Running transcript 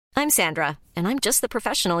I'm Sandra, and I'm just the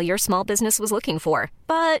professional your small business was looking for.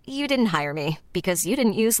 But you didn't hire me because you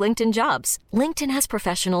didn't use LinkedIn Jobs. LinkedIn has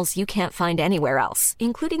professionals you can't find anywhere else,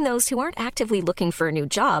 including those who aren't actively looking for a new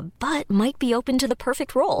job, but might be open to the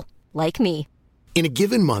perfect role, like me. In a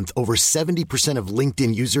given month, over 70% of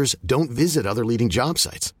LinkedIn users don't visit other leading job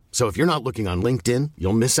sites. So if you're not looking on LinkedIn,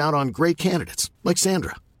 you'll miss out on great candidates like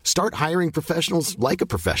Sandra. Start hiring professionals like a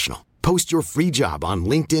professional. Post your free job on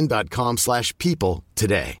linkedin.com/people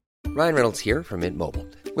today. Ryan Reynolds here from Mint Mobile.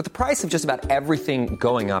 With the price of just about everything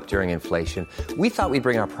going up during inflation, we thought we'd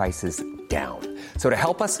bring our prices down. So to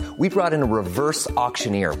help us, we brought in a reverse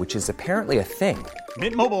auctioneer, which is apparently a thing.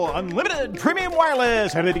 Mint Mobile Unlimited Premium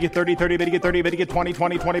Wireless. How to get 30, 30, bit to get 30, bit to get 20,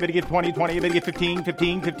 20, 20, bit to get 20, 20, bit to get 15,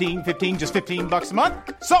 15, 15, 15, just $15 a month?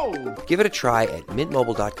 Sold! Give it a try at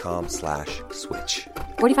mintmobile.com/switch.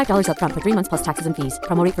 $45 up front for 3 months plus taxes and fees.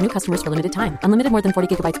 Promo rate for new customers for limited time. Unlimited more than 40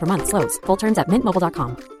 gigabytes per month. Slows full terms at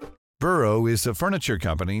mintmobile.com. Burrow is a furniture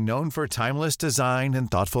company known for timeless design and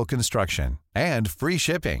thoughtful construction and free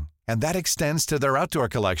shipping. And that extends to their outdoor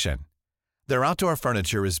collection. Their outdoor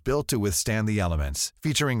furniture is built to withstand the elements,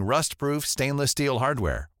 featuring rust-proof stainless steel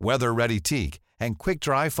hardware, weather-ready teak, and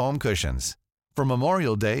quick-dry foam cushions. For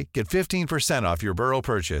Memorial Day, get 15% off your Burrow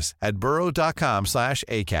purchase at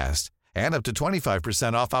burrow.com/acast, and up to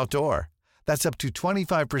 25% off outdoor. That's up to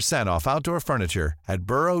 25% off outdoor furniture at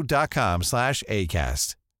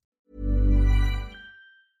burrow.com/acast.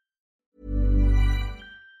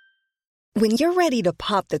 When you're ready to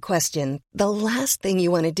pop the question, the last thing you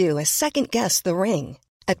want to do is second-guess the ring.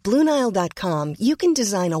 At BlueNile.com, you can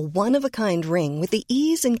design a one-of-a-kind ring with the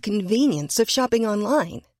ease and convenience of shopping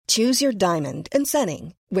online. Choose your diamond and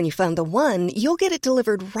setting. When you find the one, you'll get it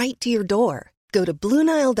delivered right to your door. Go to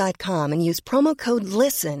BlueNile.com and use promo code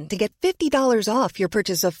LISTEN to get $50 off your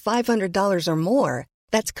purchase of $500 or more.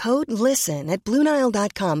 That's code LISTEN at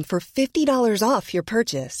BlueNile.com for $50 off your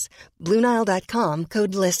purchase. BlueNile.com,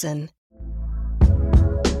 code LISTEN.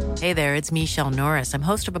 Hey there, it's Michelle Norris. I'm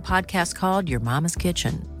host of a podcast called Your Mama's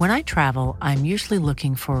Kitchen. When I travel, I'm usually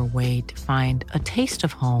looking for a way to find a taste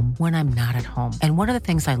of home when I'm not at home. And one of the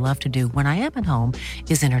things I love to do when I am at home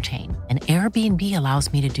is entertain. And Airbnb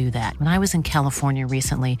allows me to do that. When I was in California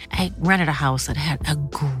recently, I rented a house that had a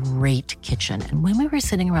great kitchen. And when we were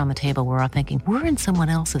sitting around the table, we're all thinking, we're in someone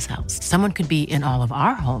else's house. Someone could be in all of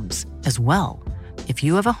our homes as well. If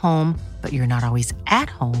you have a home, but you're not always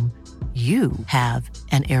at home, you have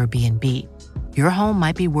an Airbnb. Your home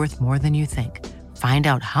might be worth more than you think. Find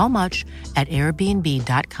out how much at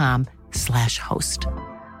airbnb.com/host.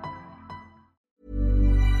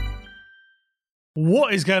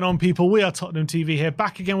 What is going on, people? We are Tottenham TV here,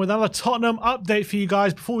 back again with another Tottenham update for you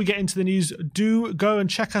guys. Before we get into the news, do go and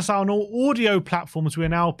check us out on all audio platforms. We are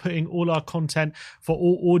now putting all our content for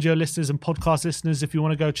all audio listeners and podcast listeners. If you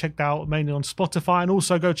want to go check that out, mainly on Spotify, and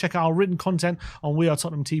also go check out our written content on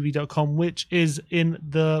wearetottenhamtv.com, which is in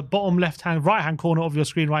the bottom right-hand corner of your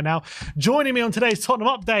screen right now. Joining me on today's Tottenham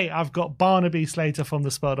update, I've got Barnaby Slater from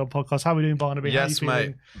the Spurred On podcast. How are we doing, Barnaby? Yes,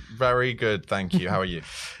 mate. Very good, thank you. How are you?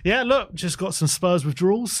 Yeah, look, just got some Spurs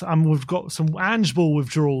withdrawals, and we've got some Ange Ball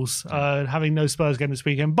withdrawals, having no Spurs game this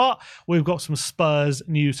weekend, but we've got some Spurs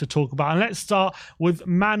news to talk about. And let's start with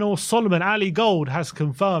Manor Solomon. Ali Gold has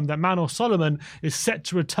confirmed that Manor Solomon is set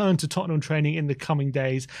to return to Tottenham training in the coming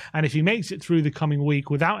days, and if he makes it through the coming week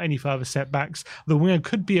without any further setbacks, the winger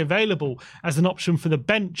could be available as an option for the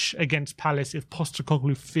bench against Palace if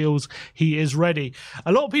Postecoglou feels he is ready.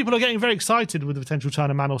 A lot of people are getting very excited with the potential return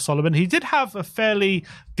of Manor Solomon. He did have a fairly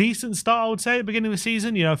decent start, I would say, at the beginning of the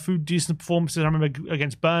season. You know, a few decent performances. I remember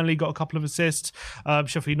against Burnley, got a couple of assists.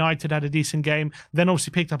 Sheffield United had a decent game. Then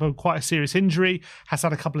obviously picked up quite a serious injury. Has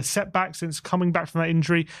had a couple of setbacks since coming back from that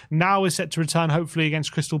injury. Now is set to return, hopefully,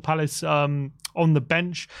 against Crystal Palace on the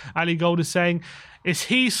bench. Ali Gold is saying, is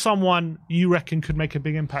he someone you reckon could make a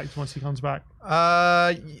big impact once he comes back?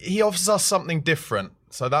 He offers us something different,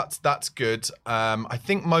 so that's good. I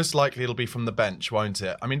think most likely it'll be from the bench, won't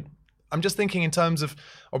it? I mean, I'm just thinking in terms of,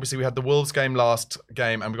 obviously we had the Wolves game last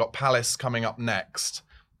game and we've got Palace coming up next.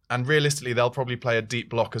 And realistically, they'll probably play a deep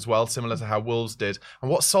block as well, similar to how Wolves did.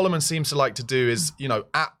 And what Solomon seems to like to do is, you know,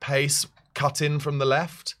 at pace, cut in from the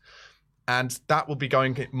left. And that will be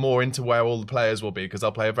going more into where all the players will be, because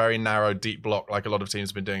they'll play a very narrow, deep block like a lot of teams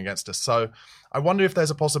have been doing against us. So I wonder if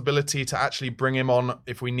there's a possibility to actually bring him on,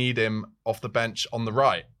 if we need him, off the bench on the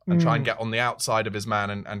right and try and get on the outside of his man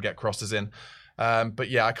and get crosses in. But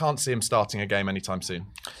yeah, I can't see him starting a game anytime soon.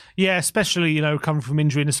 Yeah, especially, you know, coming from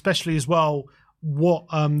injury, and especially as well, what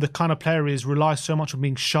the kind of player is, relies so much on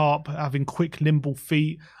being sharp, having quick, nimble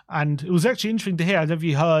feet. And it was actually interesting to hear, I don't know if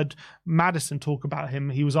you heard Maddison talk about him.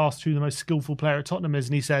 He was asked who the most skillful player at Tottenham is,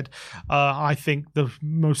 and he said, I think the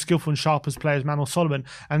most skillful and sharpest player is Manor Solomon.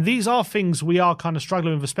 And these are things we are kind of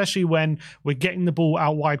struggling with, especially when we're getting the ball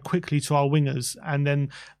out wide quickly to our wingers, and then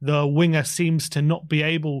the winger seems to not be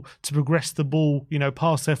able to progress the ball,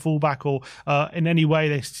 past their fullback, or in any way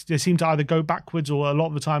they seem to either go backwards or a lot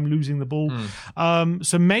of the time losing the ball.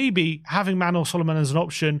 So maybe having Manor Solomon as an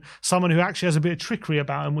option, someone who actually has a bit of trickery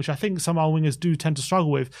about him, which I think some of our wingers do tend to struggle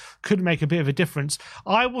with, could make a bit of a difference.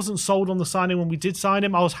 I wasn't sold on the signing when we did sign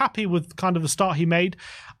him. I was happy with kind of the start he made.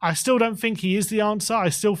 I still don't think he is the answer. I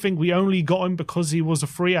still think we only got him because he was a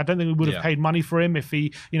free. I don't think we would have paid money for him if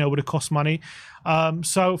he, would have cost money.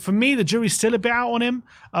 So for me, the jury's still a bit out on him.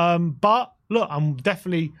 But look, I'm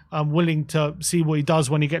definitely willing to see what he does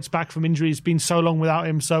when he gets back from injury. It's been so long without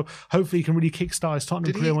him, so hopefully he can really kickstart his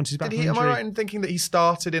Tottenham career once he's back from injury. Am I right in thinking that he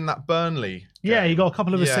started in that Burnley game? Yeah, he got a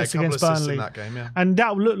couple of assists against Burnley in that game, and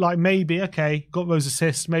that looked like maybe, okay, got those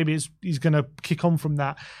assists, maybe he's going to kick on from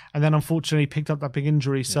that, and then unfortunately picked up that big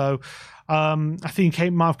injury. So I think he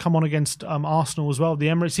might have come on against Arsenal as well, the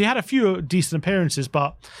Emirates. He had a few decent appearances,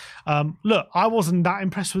 but look, I wasn't that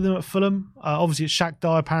impressed with him at Fulham. Obviously at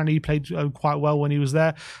Shakhtar, apparently he played quite well when he was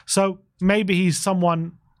there. So maybe he's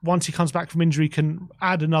someone, once he comes back from injury, can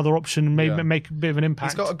add another option and maybe make a bit of an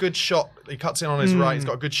impact. He's got a good shot. He cuts in on his right. He's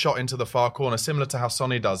got a good shot into the far corner, similar to how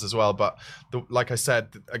Sonny does as well. But like I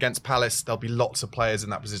said, against Palace, there'll be lots of players in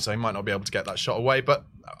that position, so he might not be able to get that shot away. But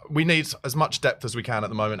we need as much depth as we can at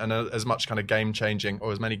the moment, and as much kind of game-changing,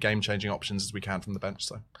 or as many game-changing options as we can from the bench.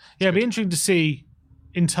 So it'd be interesting to see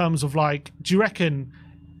in terms of, like, do you reckon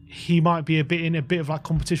he might be in a bit of like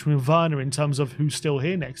competition with Werner in terms of who's still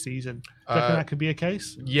here next season? Do you reckon that could be a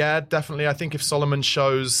case? Yeah, definitely. I think if Solomon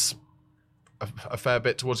shows a fair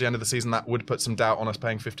bit towards the end of the season, that would put some doubt on us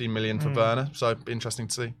paying 15 million for Werner. So interesting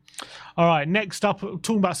to see. All right, next up,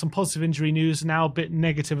 talking about some positive injury news, now a bit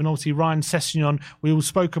negative, and obviously Ryan Sessegnon. We all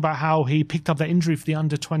spoke about how he picked up that injury for the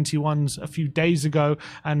under-21s a few days ago,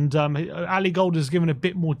 and Ali Gold has given a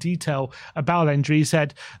bit more detail about that injury. He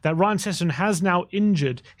said that Ryan Sessegnon has now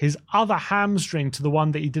injured his other hamstring to the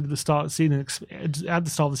one that he did at the start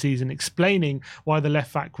of the season, explaining why the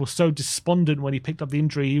left back was so despondent when he picked up the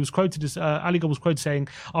injury. He was quoted as Ali Gold was quoted saying,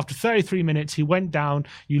 after 33 minutes, he went down,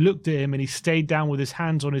 you looked at him, and he stayed down with his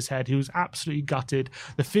hands on his head. He was absolutely gutted.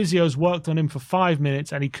 The physios worked on him for 5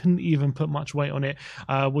 minutes, and he couldn't even put much weight on it,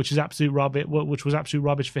 which was absolute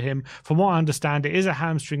rubbish for him. From what I understand, it is a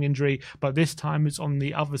hamstring injury, but this time it's on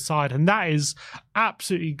the other side, and that is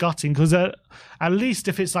absolutely gutting, because at least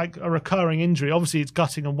if it's like a recurring injury, obviously it's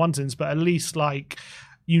gutting in one sense, but at least like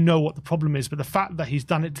you know what the problem is. But the fact that he's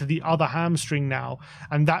done it to the other hamstring now,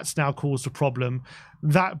 and that's now caused a problem,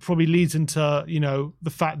 that probably leads into, the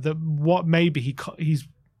fact that what maybe he's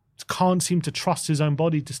can't seem to trust his own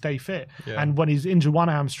body to stay fit. And when he's injured one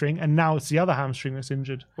hamstring, and now it's the other hamstring that's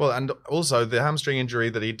injured. Well, and also the hamstring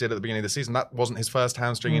injury that he did at the beginning of the season, that wasn't his first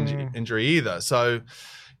hamstring injury either. So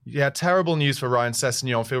yeah, terrible news for Ryan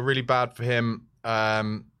Sessegnon. I feel really bad for him.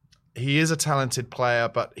 He is a talented player,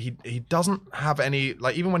 but he doesn't have any,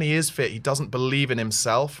 like, even when he is fit, he doesn't believe in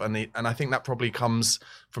himself, and I think that probably comes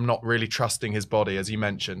from not really trusting his body, as you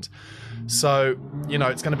mentioned. So,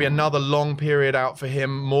 it's going to be another long period out for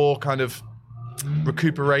him, more kind of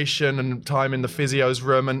recuperation and time in the physio's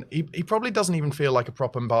room, and he probably doesn't even feel like a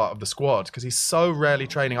proper part of the squad because he's so rarely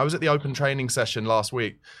training. I was at the open training session last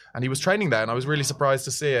week, and he was training there, and I was really surprised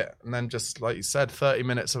to see it. And then just like you said, 30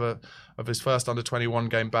 minutes of his first under-21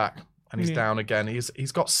 game back, and he's down again.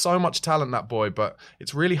 He's got so much talent, that boy, but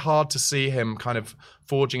it's really hard to see him kind of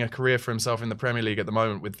forging a career for himself in the Premier League at the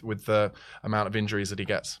moment with the amount of injuries that he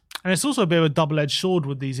gets. And it's also a bit of a double-edged sword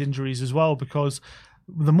with these injuries as well, because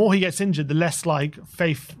the more he gets injured, the less like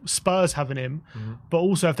faith Spurs have in him. But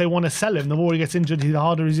also, if they want to sell him, the more he gets injured, the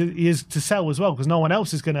harder he is to sell as well, because no one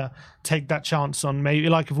else is going to take that chance on. Maybe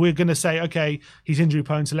like if we're going to say, okay, he's injury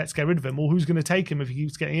prone, so let's get rid of him. Well, who's going to take him if he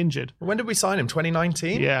keeps getting injured? When did we sign him?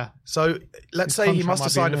 2019? Yeah. So let's say he must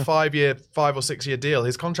have signed a 5 or 6 year deal.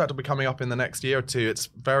 His contract will be coming up in the next year or two. It's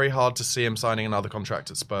very hard to see him signing another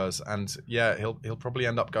contract at Spurs. And yeah, he'll probably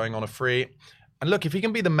end up going on a free. And look, if he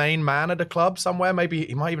can be the main man at a club somewhere, maybe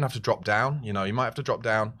he might even have to drop down. He might have to drop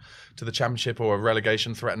down to the Championship or a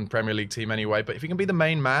relegation-threatened Premier League team anyway. But if he can be the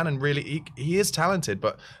main man, and really, he is talented,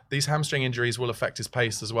 but these hamstring injuries will affect his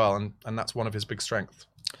pace as well, and that's one of his big strengths.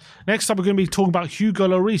 Next up, we're going to be talking about Hugo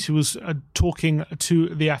Lloris, who was talking to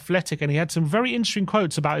The Athletic, and he had some very interesting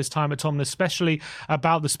quotes about his time at Tottenham, especially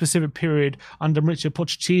about the specific period under Mauricio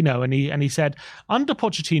Pochettino. And he said, under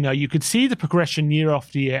Pochettino, you could see the progression year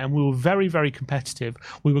after year, and we were very, very competitive.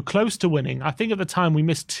 We were close to winning. I think at the time we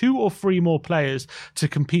missed 2 or 3 more players to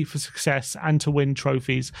compete for success and to win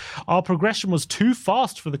trophies. Our progression was too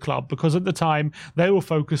fast for the club because at the time they were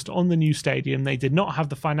focused on the new stadium. They did not have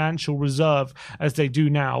the financial reserve as they do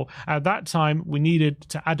now. At that time, we needed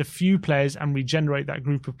to add a few players and regenerate that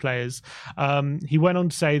group of players. He went on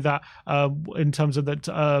to say that in terms of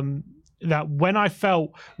that when I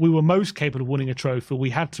felt we were most capable of winning a trophy,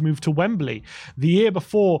 we had to move to Wembley. The year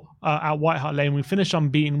before at White Hart Lane, we finished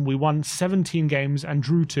unbeaten. We won 17 games and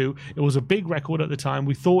drew 2. It was a big record at the time.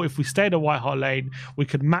 We thought if we stayed at White Hart Lane, we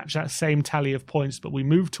could match that same tally of points, but we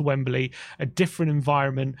moved to Wembley, a different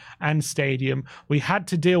environment and stadium. We had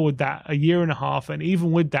to deal with that a year and a half, and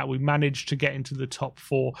even with that, we managed to get into the top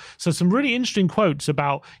 4. So some really interesting quotes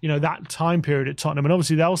about, that time period at Tottenham. And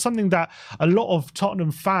obviously that was something that a lot of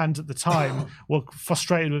Tottenham fans at the time were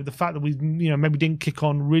frustrated with, the fact that we maybe didn't kick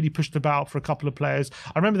on, really pushed about for a couple of players.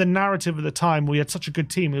 I remember the narrative at the time, we had such a good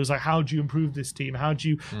team. It was like, how do you improve this team? How do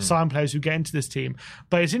you sign players who get into this team?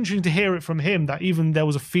 But it's interesting to hear it from him that even there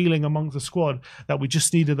was a feeling amongst the squad that we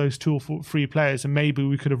just needed those 2 or 3 players, and maybe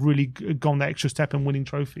we could have really gone that extra step in winning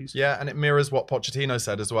trophies. Yeah, and it mirrors what Pochettino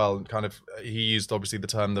said as well. Kind of, he used obviously the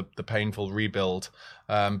term the painful rebuild.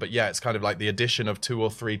 But yeah, it's kind of like the addition of 2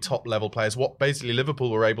 or 3 top level players. What basically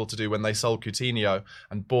Liverpool were able to do when they sold Coutinho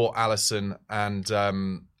and bought Alisson and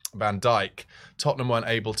Van Dijk, Tottenham weren't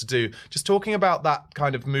able to do. Just talking about that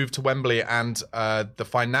kind of move to Wembley and the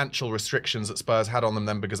financial restrictions that Spurs had on them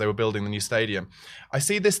then because they were building the new stadium. I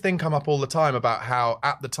see this thing come up all the time about how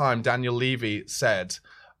at the time Daniel Levy said,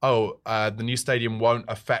 the new stadium won't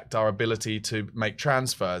affect our ability to make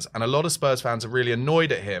transfers. And a lot of Spurs fans are really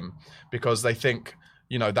annoyed at him because they think,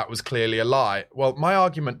 that was clearly a lie. Well, my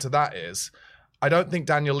argument to that is, I don't think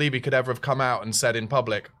Daniel Levy could ever have come out and said in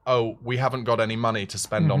public, we haven't got any money to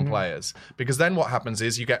spend on players. Because then what happens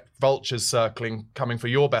is you get vultures coming for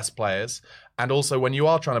your best players. And also when you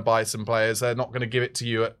are trying to buy some players, they're not going to give it to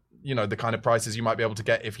you at, the kind of prices you might be able to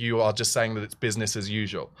get if you are just saying that it's business as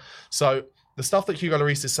usual. So the stuff that Hugo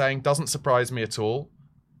Lloris is saying doesn't surprise me at all.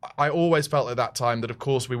 I always felt at that time that, of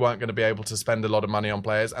course, we weren't going to be able to spend a lot of money on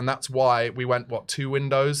players. And that's why we went, 2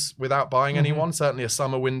 windows without buying anyone? Certainly a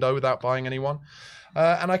summer window without buying anyone.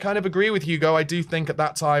 And I kind of agree with Hugo. I do think at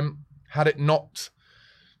that time, had it not...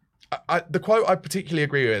 the quote I particularly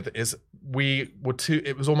agree with is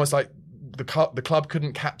it was almost like the club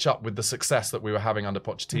couldn't catch up with the success that we were having under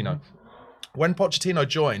Pochettino. When Pochettino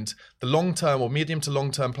joined, the long-term or medium to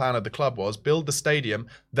long-term plan of the club was build the stadium,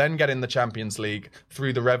 then get in the Champions League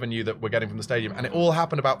through the revenue that we're getting from the stadium. And it all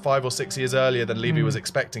happened about 5 or 6 years earlier than Levy was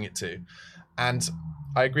expecting it to. And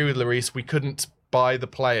I agree with Lloris, we couldn't buy the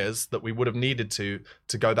players that we would have needed to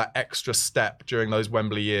go that extra step during those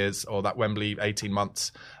Wembley years or that Wembley 18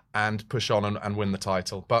 months and push on and win the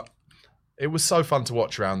title. But it was so fun to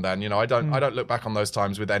watch around then. I don't look back on those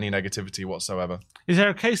times with any negativity whatsoever. Is there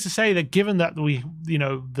a case to say that given that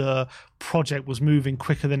the project was moving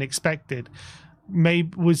quicker than expected,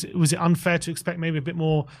 was it unfair to expect maybe a bit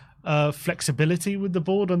more flexibility with the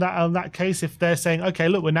board on that case? If they're saying, okay,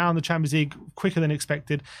 look, we're now in the Champions League quicker than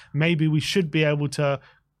expected, maybe we should be able to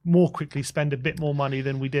more quickly spend a bit more money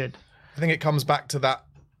than we did. I think it comes back to that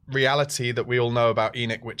reality that we all know about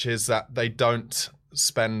ENIC, which is that they don't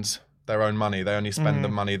spend their own money. They only spend the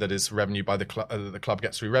money that is revenue by the club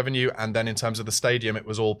gets through revenue. And then in terms of the stadium, it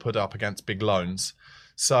was all put up against big loans.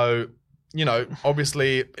 So,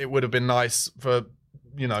 obviously it would have been nice for,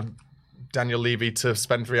 Daniel Levy to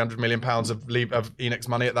spend £300 million of ENIC's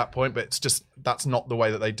money at that point, but it's just, that's not the way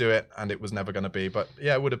that they do it, and it was never going to be. But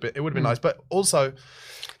yeah, it would have been nice. But also,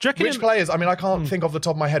 which players, I can't think off the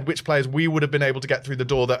top of my head which players we would have been able to get through the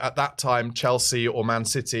door that at that time Chelsea or Man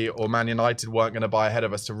City or Man United weren't going to buy ahead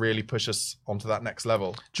of us to really push us onto that next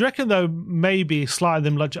level. Do you reckon, though, maybe slightly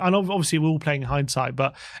them, and obviously we're all playing in hindsight,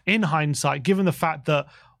 but in hindsight, given the fact that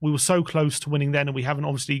we were so close to winning then, and we haven't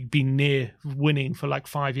obviously been near winning for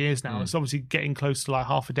 5 years now. It's obviously getting close to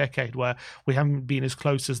half a decade where we haven't been as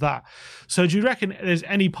close as that. So do you reckon there's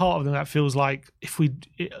any part of them that feels like if we,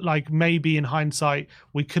 maybe in hindsight,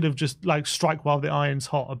 we could have just strike while the iron's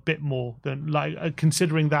hot a bit more than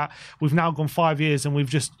considering that we've now gone 5 years and we've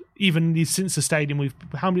just, even since the stadium, we've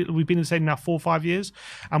been in the stadium now 4 or 5 years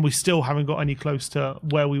and we still haven't got any close to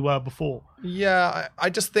where we were before. Yeah, I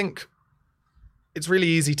just think it's really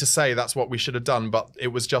easy to say that's what we should have done, but it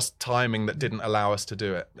was just timing that didn't allow us to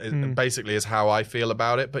do it. It basically is how I feel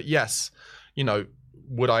about it. But yes,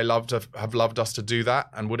 would I have loved us to do that?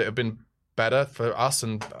 And would it have been better for us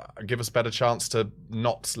and give us better chance to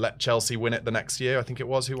not let Chelsea win it the next year? I think it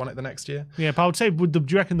was who won it the next year. Yeah, but I would say, do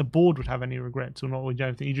you reckon the board would have any regrets or not? Or you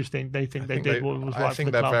don't think? You just think they did what was right for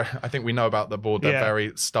the club? I think we know about the board. They're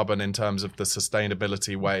very stubborn in terms of the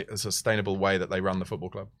sustainable way that they run the football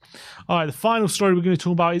club. All right, the final story we're going to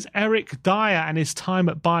talk about is Eric Dyer and his time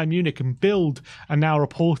at Bayern Munich, and Bild are now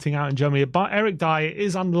reporting out in Germany. But Eric Dyer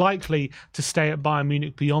is unlikely to stay at Bayern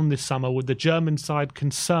Munich beyond this summer, with the German side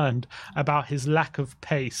concerned about his lack of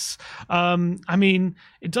pace. I mean,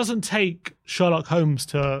 it doesn't take Sherlock Holmes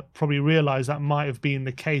to probably realise that might have been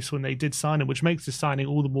the case when they did sign him, which makes the signing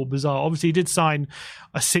all the more bizarre. Obviously, he did sign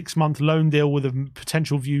a 6-month loan deal with a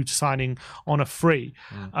potential view to signing on a free.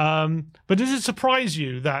 But does it surprise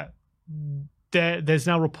you that there's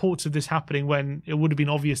now reports of this happening when it would have been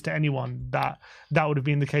obvious to anyone that would have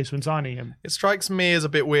been the case when signing him? It strikes me as a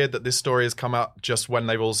bit weird that this story has come out just when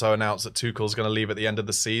they've also announced that Tuchel's going to leave at the end of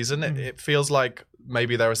the season. It feels like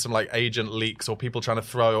maybe there are some like agent leaks or people trying to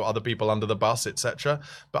throw other people under the bus, etc.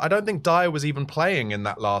 But I don't think Dyer was even playing in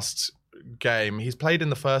that last game. He's played in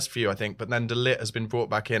the first few, I think, but then De Ligt has been brought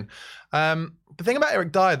back in. The thing about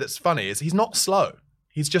Eric Dyer that's funny is he's not slow.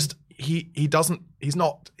 He's just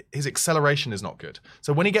his acceleration is not good.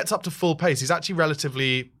 So when he gets up to full pace, he's actually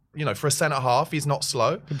relatively, for a centre half, he's not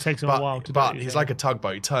slow. It takes him a while to do. But he's like a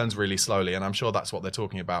tugboat. He turns really slowly, and I'm sure that's what they're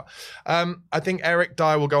talking about. I think Eric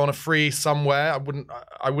Dyer will go on a free somewhere.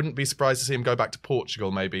 I wouldn't be surprised to see him go back to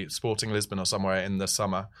Portugal, maybe Sporting Lisbon or somewhere in the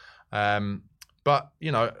summer. But,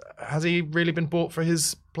 has he really been bought for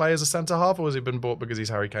his play as a centre half, or has he been bought because he's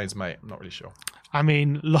Harry Kane's mate? I'm not really sure. I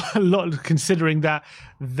mean, considering that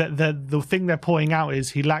the thing they're pointing out is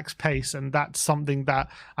he lacks pace, and that's something that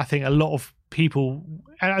I think a lot of people,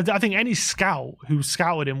 and I think any scout who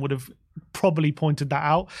scouted him would have probably pointed that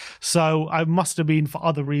out. So I must have been for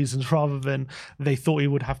other reasons rather than they thought he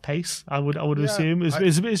would have pace. I would assume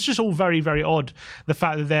it's just all very, very odd. The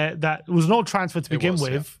fact that it was not transferred to begin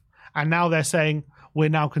with, and now they're saying we're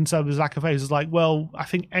now concerned with his lack of pace. It's like, well, I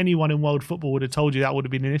think anyone in world football would have told you that would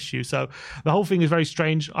have been an issue. So the whole thing is very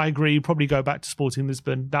strange. I agree. Probably go back to Sporting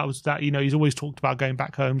Lisbon. He's always talked about going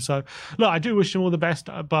back home. So look, I do wish him all the best,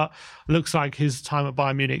 but looks like his time at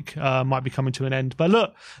Bayern Munich might be coming to an end. But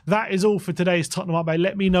look, that is all for today's Tottenham Update.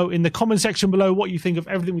 Let me know in the comment section below what you think of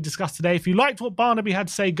everything we discussed today. If you liked what Barnaby had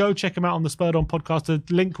to say, go check him out on the Spurred On podcast. The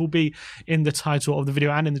link will be in the title of the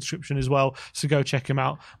video and in the description as well. So go check him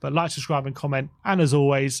out. But like, subscribe and comment. And as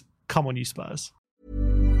always, come on, you Spurs.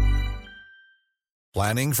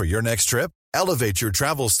 Planning for your next trip? Elevate your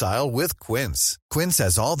travel style with Quince. Quince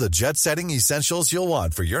has all the jet-setting essentials you'll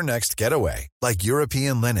want for your next getaway, like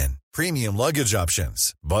European linen, premium luggage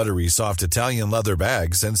options, buttery soft Italian leather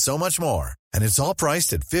bags, and so much more. And it's all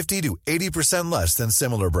priced at 50 to 80% less than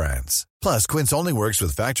similar brands. Plus, Quince only works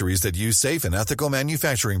with factories that use safe and ethical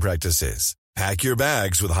manufacturing practices. Pack your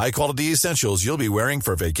bags with high-quality essentials you'll be wearing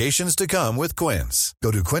for vacations to come with Quince.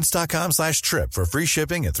 Go to quince.com/trip for free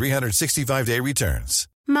shipping and 365-day returns.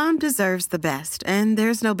 Mom deserves the best, and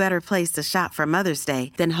there's no better place to shop for Mother's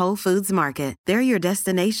Day than Whole Foods Market. They're your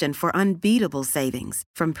destination for unbeatable savings,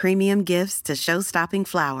 from premium gifts to show-stopping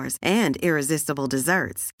flowers and irresistible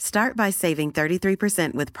desserts. Start by saving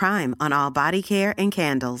 33% with Prime on all body care and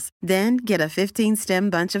candles. Then get a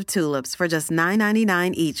 15-stem bunch of tulips for just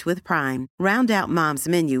 $9.99 each with Prime. Round out Mom's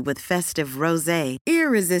menu with festive rosé,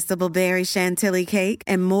 irresistible berry chantilly cake,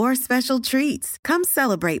 and more special treats. Come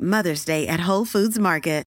celebrate Mother's Day at Whole Foods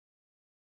Market.